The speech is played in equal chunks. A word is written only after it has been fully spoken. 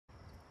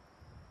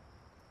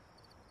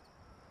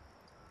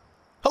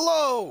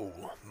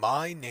Hello,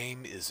 my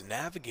name is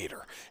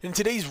Navigator. In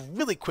today's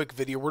really quick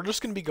video, we're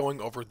just going to be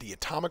going over the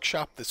Atomic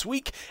Shop this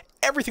week,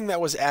 everything that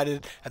was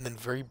added, and then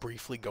very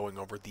briefly going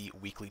over the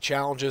weekly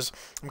challenges.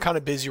 I'm kind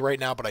of busy right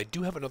now, but I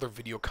do have another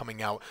video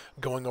coming out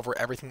going over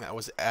everything that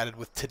was added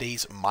with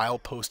today's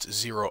Milepost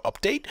 0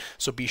 update,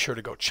 so be sure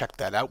to go check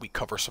that out. We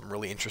cover some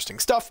really interesting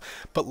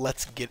stuff, but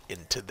let's get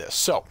into this.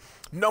 So,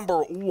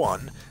 number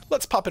one,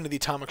 let's pop into the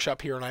Atomic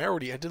Shop here, and I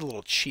did a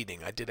little cheating.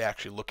 I did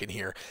actually look in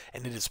here,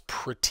 and it is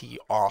pretty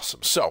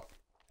awesome. So,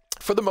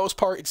 for the most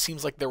part, it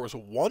seems like there was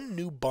one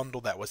new bundle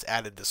that was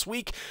added this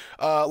week.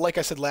 Like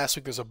I said last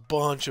week, there's a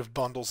bunch of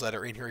bundles that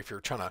are in here if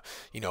you're trying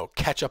to,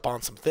 catch up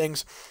on some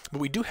things.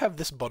 But we do have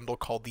this bundle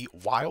called the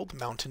Wild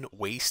Mountain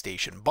Way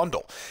Station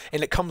Bundle.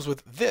 And it comes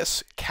with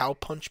this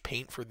cowpunch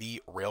paint for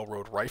the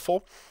railroad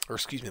rifle, or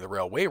excuse me, the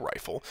railway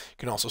rifle. You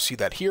can also see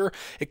that here.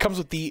 It comes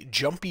with the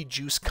Jumpy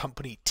Juice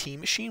Company tea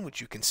machine,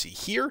 which you can see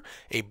here.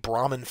 A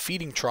Brahmin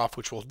feeding trough,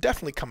 which will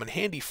definitely come in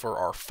handy for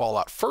our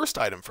Fallout First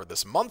item for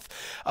this month.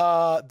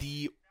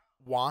 The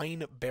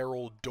wine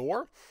barrel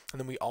door, and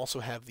then we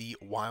also have the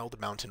Wild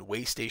Mountain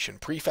Way Station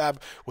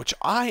prefab, which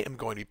I am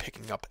going to be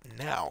picking up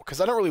now because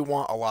I don't really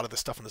want a lot of the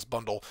stuff in this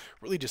bundle,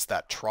 really just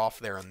that trough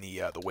there in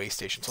the way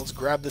station. So let's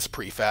grab this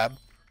prefab.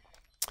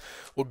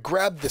 We'll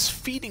grab this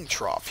feeding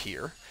trough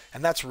here,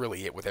 and that's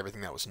really it with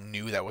everything that was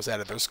new that was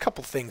added. There's a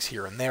couple things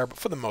here and there, but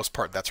for the most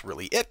part, that's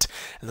really it.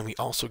 And then we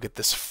also get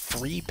this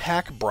free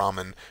pack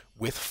Brahmin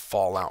with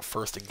Fallout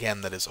First.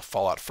 Again, that is a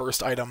Fallout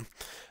First item.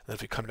 And then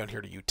if we come down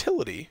here to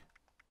utility,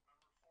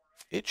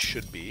 it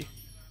should be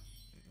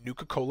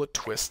Nuka-Cola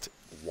Twist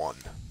 1.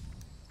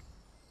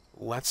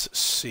 Let's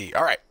see.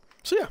 All right.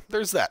 So yeah,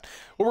 there's that.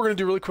 What we're going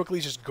to do really quickly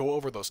is just go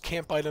over those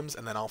camp items,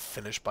 and then I'll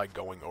finish by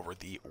going over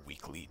the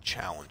weekly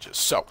challenges.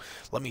 So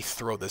let me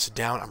throw this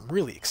down. I'm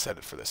really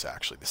excited for this,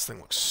 actually. This thing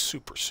looks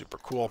super, super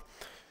cool.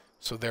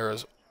 So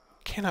there's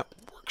cannot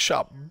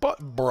workshop,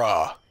 but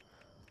bruh.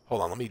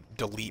 Hold on, let me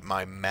delete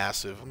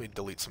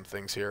some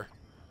things here.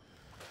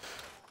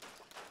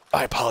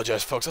 I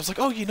apologize, folks. I was like,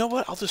 oh, you know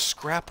what? I'll just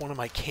scrap one of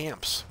my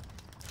camps.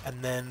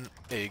 And then,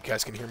 hey, you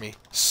guys can hear me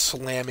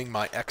slamming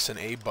my X and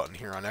A button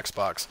here on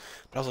Xbox.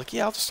 But I was like,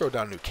 yeah, I'll just throw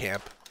down a new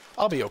camp.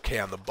 I'll be okay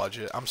on the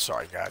budget. I'm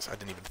sorry, guys. I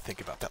didn't even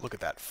think about that. Look at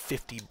that.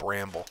 50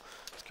 bramble.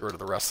 Let's get rid of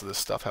the rest of this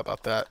stuff. How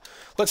about that?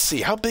 Let's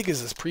see. How big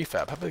is this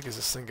prefab? How big is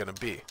this thing going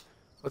to be?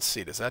 Let's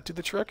see. Does that do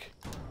the trick?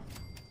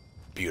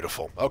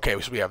 Beautiful. Okay,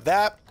 so we have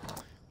that.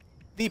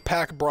 The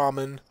pack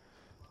Brahmin.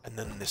 And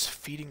then this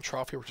feeding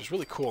trough here, which is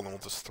really cool. And then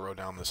we'll just throw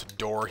down this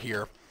door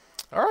here.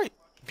 All right.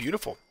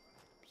 Beautiful.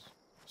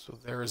 So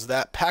there's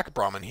that pack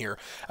Brahmin here.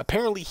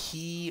 Apparently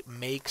he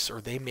makes, or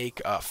they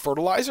make,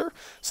 fertilizer.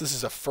 So this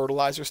is a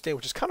fertilizer stand,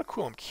 which is kind of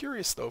cool. I'm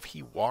curious, though, if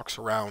he walks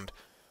around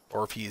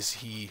or if is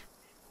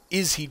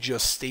he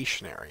just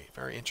stationary.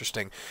 Very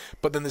interesting.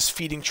 But then this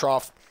feeding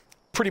trough,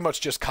 pretty much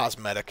just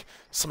cosmetic.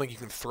 Something you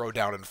can throw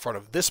down in front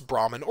of this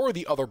Brahmin or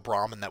the other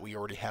Brahmin that we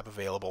already have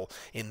available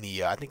in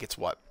the, I think it's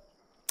what?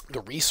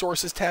 The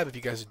resources tab. If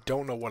you guys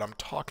don't know what I'm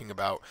talking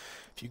about,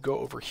 if you go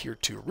over here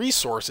to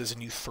resources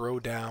and you throw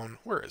down,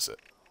 where is it?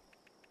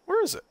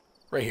 Where is it?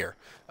 Right here.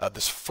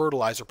 This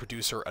fertilizer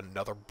producer,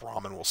 another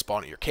Brahmin will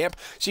spawn at your camp.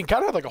 So you can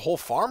kind of have like a whole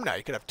farm now.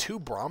 You could have 2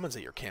 Brahmins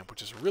at your camp,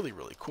 which is really,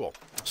 really cool.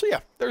 So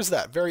yeah, there's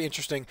that. Very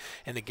interesting.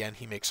 And again,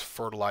 he makes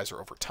fertilizer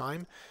over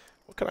time.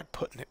 What could I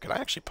put in it? Could I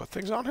actually put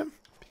things on him?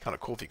 Kind of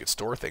cool if you could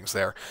store things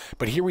there.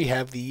 But here we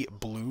have the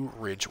Blue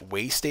Ridge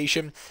Way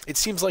Station. It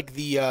seems like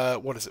the,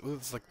 what is it?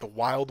 It's like the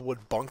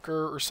Wildwood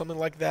Bunker or something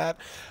like that,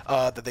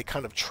 that they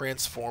kind of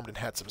transformed and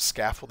had some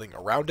scaffolding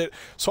around it.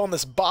 So on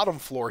this bottom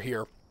floor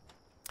here,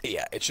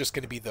 yeah, it's just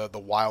going to be the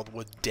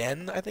Wildwood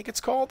Den, I think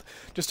it's called.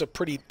 Just a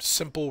pretty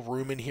simple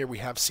room in here. We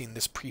have seen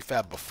this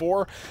prefab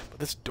before, but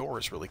this door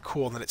is really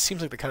cool. And then it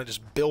seems like they kind of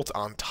just built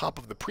on top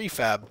of the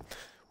prefab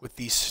with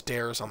these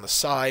stairs on the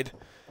side.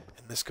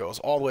 This goes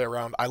all the way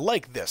around. I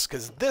like this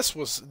because this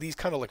was these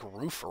kind of like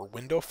roof or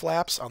window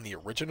flaps on the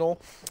original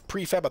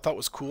prefab. I thought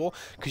was cool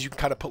because you can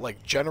kind of put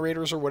like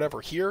generators or whatever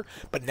here.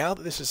 But now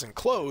that this is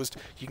enclosed,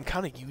 you can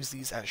kind of use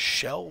these as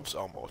shelves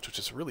almost, which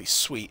is really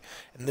sweet.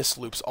 And this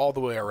loops all the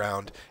way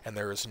around, and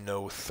there is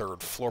no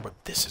third floor.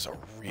 But this is a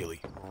really,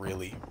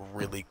 really,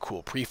 really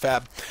cool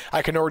prefab.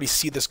 I can already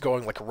see this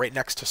going like right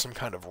next to some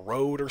kind of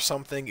road or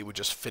something. It would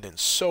just fit in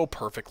so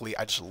perfectly.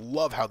 I just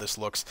love how this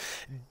looks.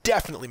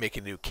 Definitely make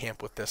a new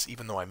camp with this,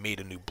 even though I made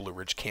a new Blue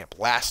Ridge camp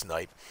last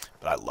night,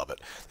 but I love it.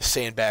 The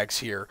sandbags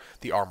here,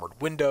 the armored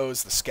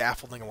windows, the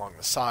scaffolding along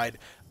the side.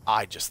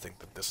 I just think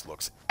that this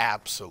looks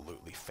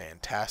absolutely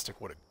fantastic.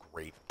 What a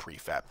great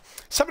prefab.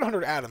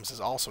 700 atoms is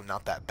also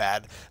not that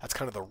bad. That's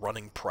kind of the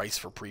running price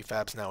for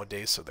prefabs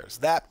nowadays, so there's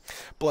that.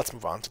 But let's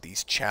move on to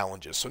these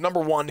challenges. So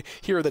number one,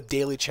 here are the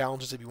daily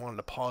challenges if you wanted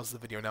to pause the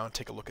video now and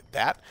take a look at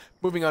that.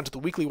 Moving on to the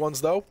weekly ones,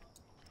 though.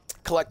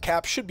 Collect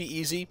caps should be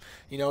easy,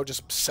 you know,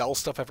 just sell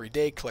stuff every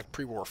day, collect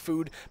pre-war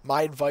food.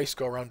 My advice,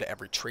 go around to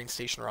every train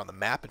station around the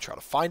map and try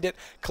to find it.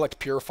 Collect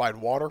purified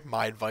water.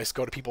 My advice,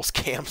 go to people's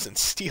camps and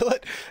steal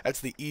it.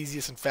 That's the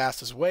easiest and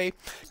fastest way.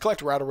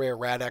 Collect Rat Array or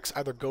Rad-X,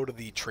 either go to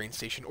the train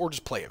station or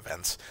just play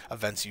events.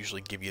 Events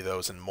usually give you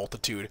those in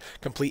multitude.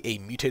 Complete a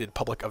mutated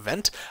public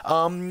event.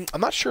 I'm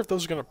not sure if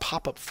those are going to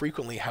pop up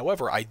frequently,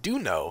 however, I do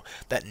know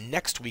that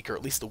next week, or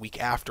at least the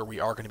week after, we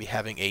are going to be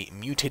having a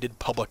mutated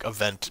public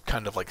event,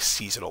 kind of like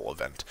seasonal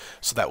event.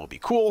 So that will be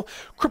cool.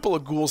 Cripple a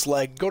ghoul's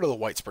leg, go to the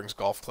White Springs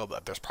Golf Club.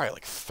 There's probably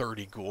like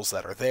 30 ghouls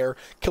that are there.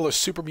 Kill a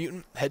super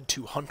mutant, head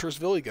to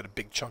Huntersville. You get a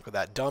big chunk of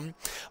that done.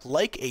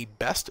 Like a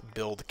best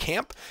build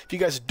camp. If you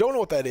guys don't know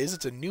what that is,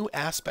 it's a new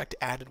aspect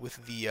added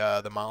with the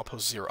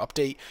Milepost 0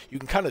 update. You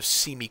can kind of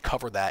see me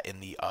cover that in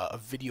the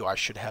video I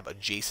should have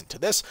adjacent to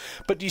this.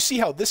 But do you see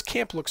how this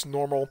camp looks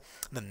normal,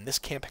 and then this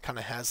camp kind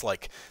of has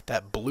like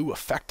that blue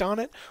effect on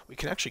it? We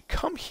can actually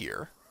come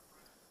here,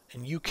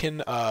 and you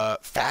can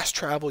fast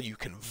travel, you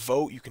can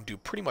vote, you can do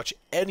pretty much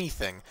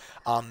anything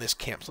on this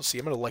camp. So let's see,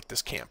 I'm going to like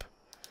this camp.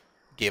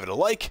 Gave it a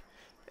like,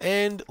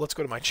 and let's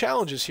go to my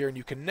challenges here, and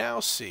you can now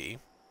see,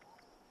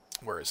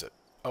 where is it?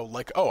 Oh,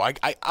 like, oh, I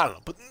don't know,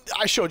 but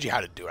I showed you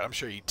how to do it. I'm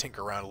sure you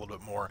tinker around a little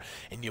bit more,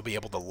 and you'll be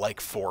able to like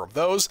 4 of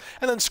those.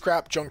 And then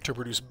scrap junk to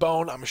produce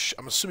bone. I'm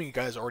assuming you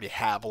guys already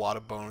have a lot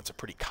of bone. It's a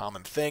pretty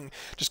common thing.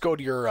 Just go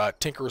to your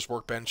Tinkerer's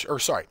Workbench, or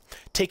sorry,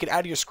 take it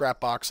out of your scrap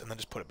box, and then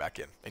just put it back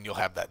in, and you'll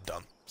have that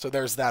done. So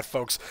there's that,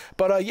 folks.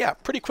 But yeah,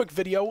 pretty quick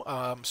video.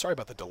 Sorry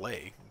about the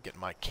delay, getting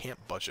my camp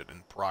budget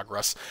in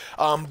progress.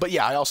 But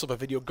yeah, I also have a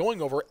video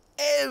going over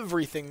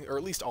everything, or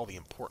at least all the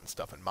important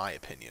stuff, in my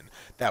opinion,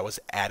 that was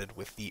added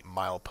with the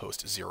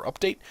Milepost 0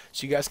 update.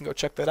 So you guys can go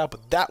check that out.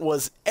 But that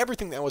was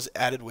everything that was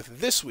added with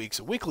this week's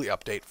weekly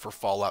update for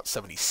Fallout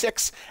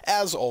 76.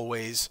 As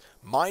always,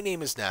 my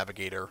name is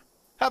Navigator.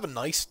 Have a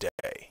nice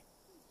day.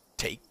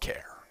 Take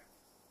care.